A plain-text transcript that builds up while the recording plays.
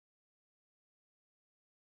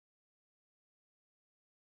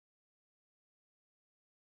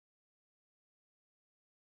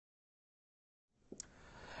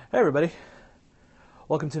Hey everybody,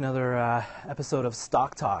 welcome to another episode of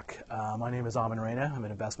Stock Talk. My name is Aman. I'm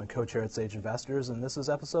an investment coach here at Sage Investors, and this is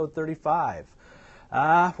episode 35.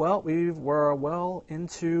 We're well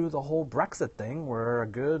into the whole Brexit thing. We're a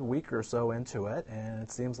good week or so into it, and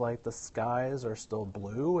it seems like the skies are still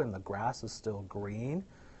blue and the grass is still green.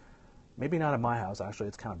 Maybe not at my house, actually.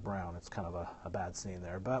 It's kind of brown. It's kind of a bad scene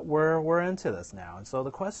there. But we're into this now. And so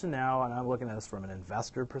the question now, and I'm looking at this from an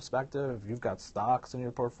investor perspective, if you've got stocks in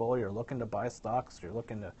your portfolio, you're looking to buy stocks, you're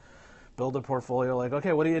looking to build a portfolio, like,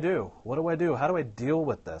 okay, what do you do? What do I do? How do I deal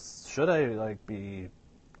with this? Should I be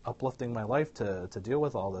uplifting my life to deal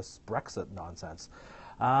with all this Brexit nonsense?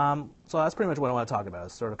 So that's pretty much what I want to talk about,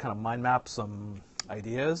 is sort of kind of mind map some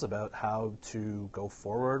ideas about how to go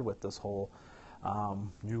forward with this whole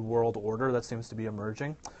new world order that seems to be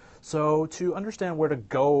emerging. So to understand where to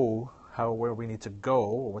go, where we need to go,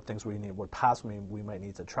 or what things we need, what paths we might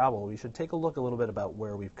need to travel, we should take a look a little bit about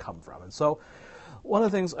where we've come from. And so one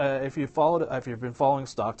of the things, if you've been following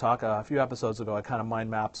Stock Talk, a few episodes ago, I kind of mind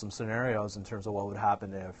mapped some scenarios in terms of what would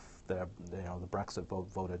happen if the Brexit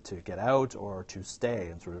vote voted to get out or to stay,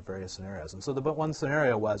 in sort of various scenarios. And so the one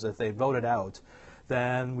scenario was, if they voted out,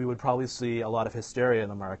 then we would probably see a lot of hysteria in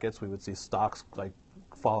the markets. We would see stocks like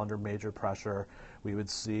fall under major pressure. We would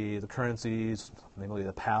see the currencies, namely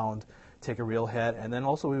the pound, take a real hit, and then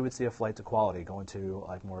also we would see a flight to quality, going to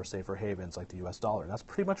like more safer havens like the U.S. dollar. And that's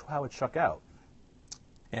pretty much how it shook out,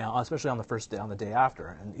 and especially on the first day, on the day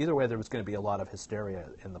after. And either way, there was going to be a lot of hysteria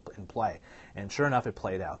in play. And sure enough, it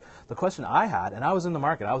played out. The question I had, and I was in the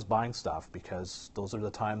market, I was buying stuff because those are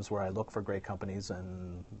the times where I look for great companies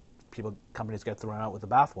and companies get thrown out with the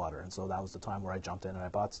bathwater, and so that was the time where I jumped in and I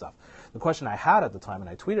bought stuff. The question I had at the time, and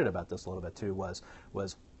I tweeted about this a little bit too, was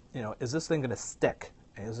is this thing going to stick?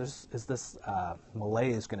 Is this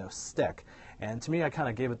malaise going to stick? And to me, I kind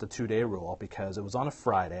of gave it the 2-day rule because it was on a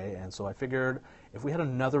Friday, and so I figured if we had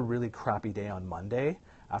another really crappy day on Monday,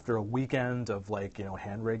 after a weekend of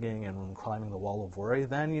hand-wringing and climbing the wall of worry,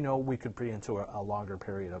 then we could be into a longer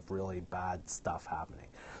period of really bad stuff happening.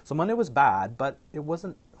 So Monday was bad, but it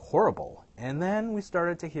wasn't horrible. And then we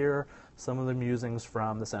started to hear some of the musings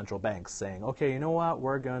from the central banks saying, okay, you know what,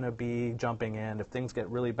 we're going to be jumping in. If things get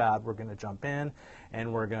really bad, we're going to jump in,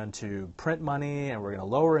 and we're going to print money, and we're going to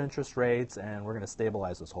lower interest rates, and we're going to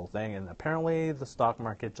stabilize this whole thing. And apparently the stock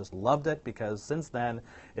market just loved it, because since then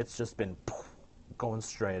it's just been going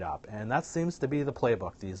straight up. And that seems to be the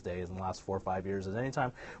playbook these days in the last 4 or 5 years, is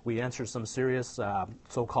anytime we enter some serious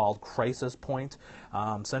so-called crisis point,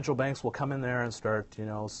 central banks will come in there and start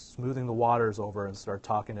smoothing the waters over and start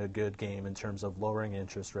talking a good game in terms of lowering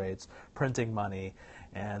interest rates, printing money,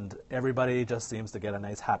 and everybody just seems to get a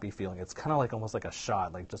nice happy feeling. It's kind of like almost like a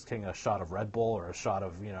shot, like just getting a shot of Red Bull or a shot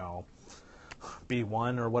of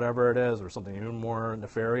B1 or whatever it is, or something even more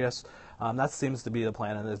nefarious. That seems to be the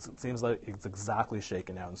plan, and it seems like it's exactly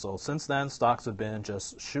shaken out. And so since then, stocks have been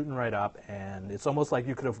just shooting right up, and it's almost like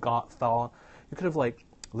you could have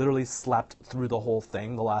literally slept through the whole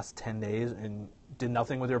thing the last 10 days and did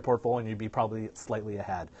nothing with your portfolio, and you'd be probably slightly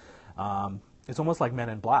ahead. It's almost like Men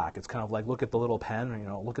in Black. It's kind of like, look at the little pen,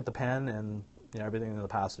 look at the pen, and everything in the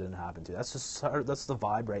past didn't happen to you. That's the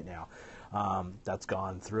vibe right now that's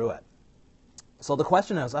gone through it. So the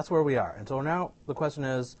question is, that's where we are. And so now the question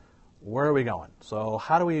is, where are we going? So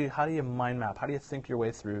how do you mind map? How do you think your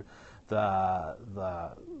way through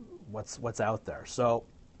the what's out there? So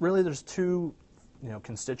really, there's two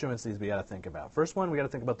constituencies we got to think about. First one, we got to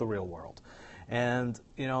think about the real world, and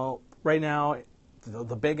right now,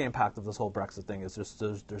 the big impact of this whole Brexit thing is just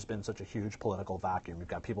there's been such a huge political vacuum. You've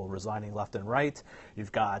got people resigning left and right.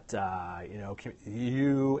 You've got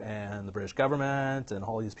EU and the British government and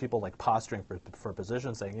all these people posturing for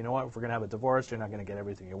positions, saying, you know what, if we're going to have a divorce, you're not going to get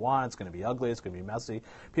everything you want. It's going to be ugly. It's going to be messy.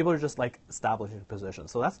 People are just establishing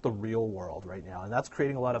positions. So that's the real world right now, and that's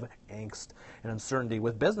creating a lot of angst and uncertainty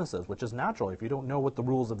with businesses, which is natural. If you don't know what the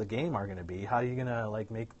rules of the game are going to be, how are you going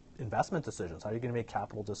to make investment decisions? How are you going to make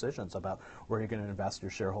capital decisions about where you're going to invest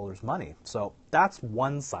your shareholders' money? So that's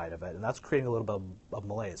one side of it, and that's creating a little bit of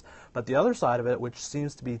malaise. But the other side of it, which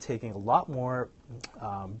seems to be taking a lot more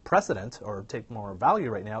precedent or take more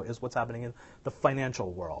value right now, is what's happening in the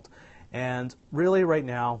financial world. And really right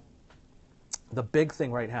now, the big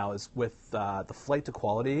thing right now is with the flight to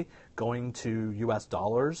quality going to U.S.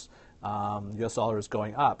 dollars. U.S. dollar is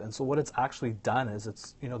going up, and so what it's actually done is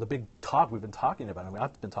it's the big talk we've been talking about, and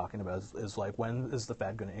I've been talking about is like, when is the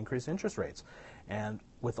Fed going to increase interest rates? And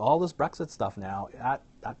with all this Brexit stuff now,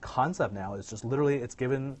 that concept now is just literally, it's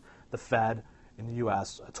given the Fed in the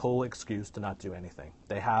U.S. a total excuse to not do anything.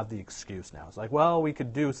 They have the excuse now. It's like, well, we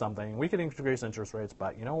could do something. We could increase interest rates,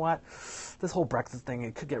 but you know what? This whole Brexit thing,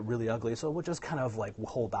 it could get really ugly, so we'll just kind of like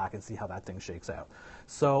hold back and see how that thing shakes out.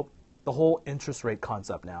 So the whole interest rate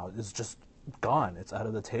concept now is just gone. It's out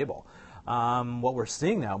of the table. What we're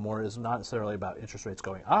seeing now more is not necessarily about interest rates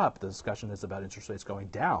going up. The discussion is about interest rates going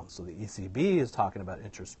down. So the ECB is talking about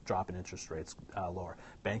dropping interest rates lower.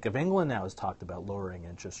 Bank of England now has talked about lowering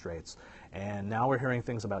interest rates. And now we're hearing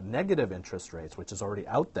things about negative interest rates, which is already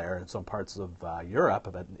out there in some parts of Europe,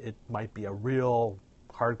 but it might be a real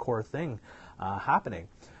hardcore thing happening.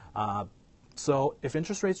 So if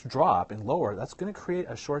interest rates drop and lower, that's going to create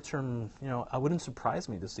a short-term, it wouldn't surprise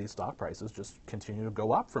me to see stock prices just continue to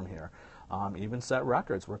go up from here, even set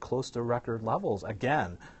records. We're close to record levels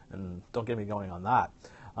again, and don't get me going on that.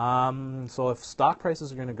 So if stock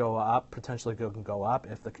prices are going to go up, potentially can go up,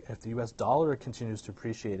 if the U.S. dollar continues to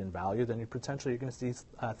appreciate in value, then you're going to see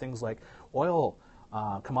things like oil,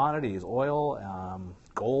 commodities, oil,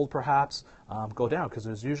 gold perhaps, go down, because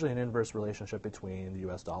there's usually an inverse relationship between the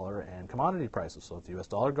U.S. dollar and commodity prices. So if the U.S.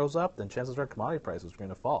 dollar goes up, then chances are commodity prices are going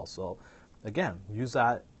to fall. So again, use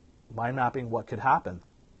that mind mapping what could happen.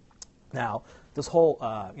 Now, this whole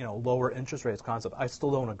lower interest rates concept, I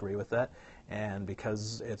still don't agree with it, and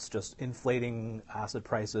because it's just inflating asset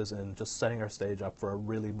prices and just setting our stage up for a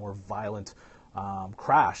really more violent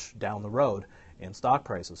crash down the road in stock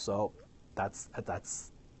prices. So that's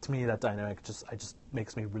to me, that dynamic just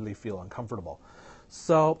makes me really feel uncomfortable.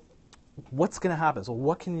 So what's going to happen?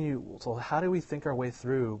 So how do we think our way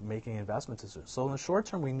through making investment decisions? So in the short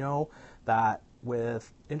term, we know that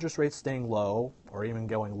with interest rates staying low or even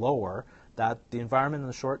going lower, that the environment in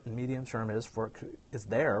the short and medium term is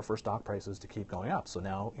there for stock prices to keep going up. So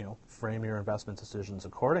now, frame your investment decisions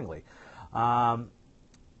accordingly. From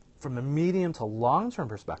a medium to long-term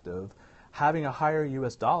perspective, having a higher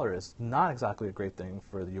U.S. dollar is not exactly a great thing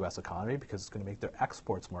for the U.S. economy, because it's going to make their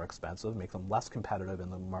exports more expensive, make them less competitive in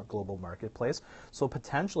the global marketplace. So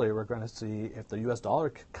potentially we're going to see, if the U.S.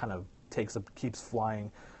 dollar kind of keeps flying,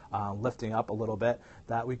 lifting up a little bit,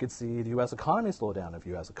 that we could see the U.S. economy slow down. If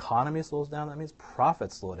U.S. economy slows down, that means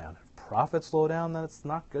profits slow down. If profits slow down, then it's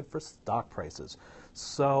not good for stock prices.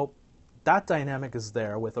 So that dynamic is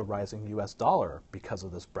there with a rising U.S. dollar because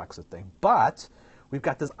of this Brexit thing. But we've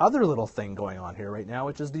got this other little thing going on here right now,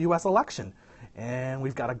 which is the U.S. election. And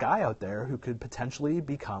we've got a guy out there who could potentially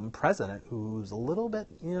become president who's a little bit,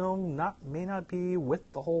 may not be with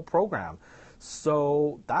the whole program.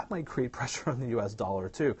 So that might create pressure on the U.S. dollar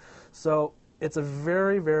too. So it's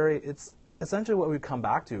it's essentially what we've come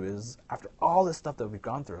back to is, after all this stuff that we've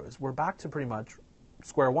gone through, is we're back to pretty much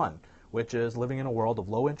square one, which is living in a world of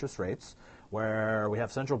low interest rates, where we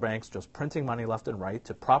have central banks just printing money left and right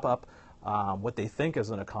to prop up what they think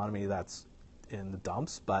is an economy that's in the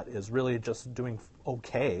dumps, but is really just doing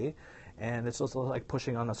okay, and it's just like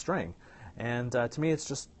pushing on a string. And to me, it's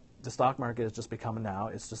just, the stock market is just becoming now,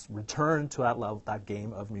 it's just returned to that level, that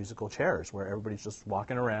game of musical chairs, where everybody's just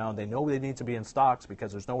walking around. They know they need to be in stocks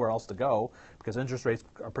because there's nowhere else to go, because interest rates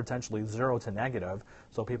are potentially 0 to negative.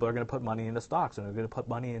 So people are going to put money into stocks, and they're going to put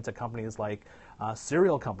money into companies like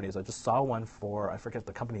cereal companies. I just saw one for, I forget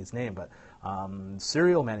the company's name, but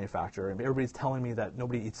cereal manufacturer. And everybody's telling me that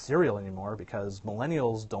nobody eats cereal anymore because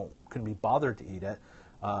millennials couldn't be bothered to eat it,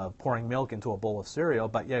 pouring milk into a bowl of cereal.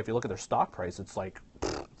 But yeah, if you look at their stock price, it's like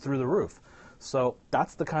through the roof. So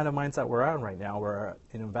that's the kind of mindset we're in right now, where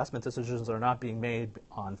investment decisions are not being made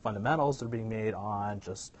on fundamentals, they're being made on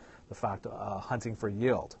just the fact of hunting for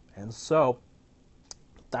yield. And so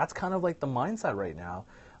that's kind of like the mindset right now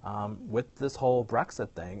with this whole Brexit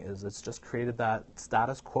thing, is it's just created that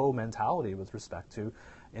status quo mentality with respect to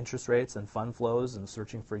interest rates and fund flows and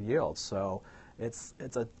searching for yield. So it's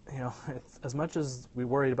as much as we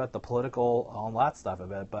worried about the political, all that stuff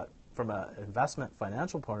of it, but from an investment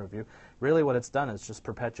financial point of view, really what it's done is just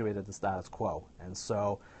perpetuated the status quo. And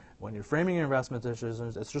so when you're framing your investment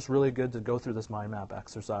decisions, it's just really good to go through this mind map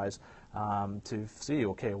exercise to see,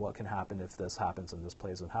 okay, what can happen if this happens and this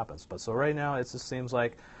plays and happens. But so right now, it just seems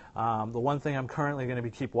like the one thing I'm currently going to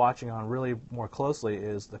keep watching on really more closely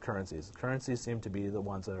is the currencies. The currencies seem to be the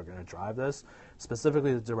ones that are going to drive this,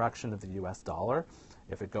 specifically the direction of the U.S. dollar.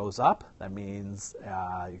 If it goes up, that means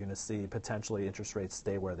you're going to see potentially interest rates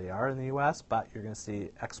stay where they are in the U.S., but you're going to see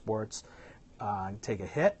exports take a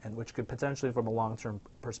hit, and which could potentially, from a long-term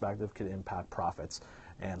perspective, could impact profits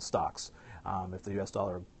and stocks. If the U.S.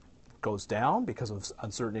 dollar goes down because of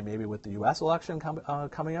uncertainty maybe with the U.S. election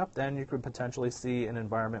coming up, then you could potentially see an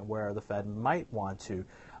environment where the Fed might want to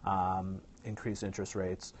increase interest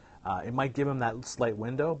rates. It might give them that slight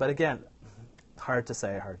window, but again, hard to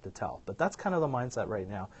say, hard to tell. But that's kind of the mindset right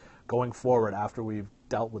now going forward after we've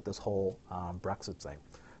dealt with this whole Brexit thing.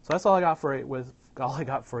 So that's all I got for you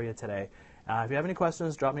today. If you have any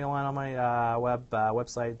questions, drop me a line on my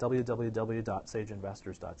website,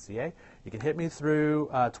 www.sageinvestors.ca. You can hit me through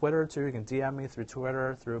Twitter, too. You can DM me through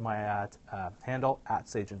Twitter, through my handle,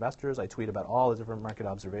 @SageInvestors. I tweet about all the different market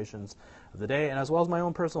observations of the day, and as well as my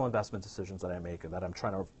own personal investment decisions that I make and that I'm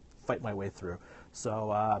trying to fight my way through.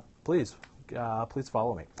 So please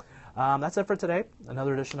follow me. That's it for today.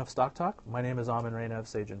 Another edition of Stock Talk. My name is Aman Reina of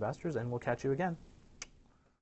Sage Investors, and we'll catch you again.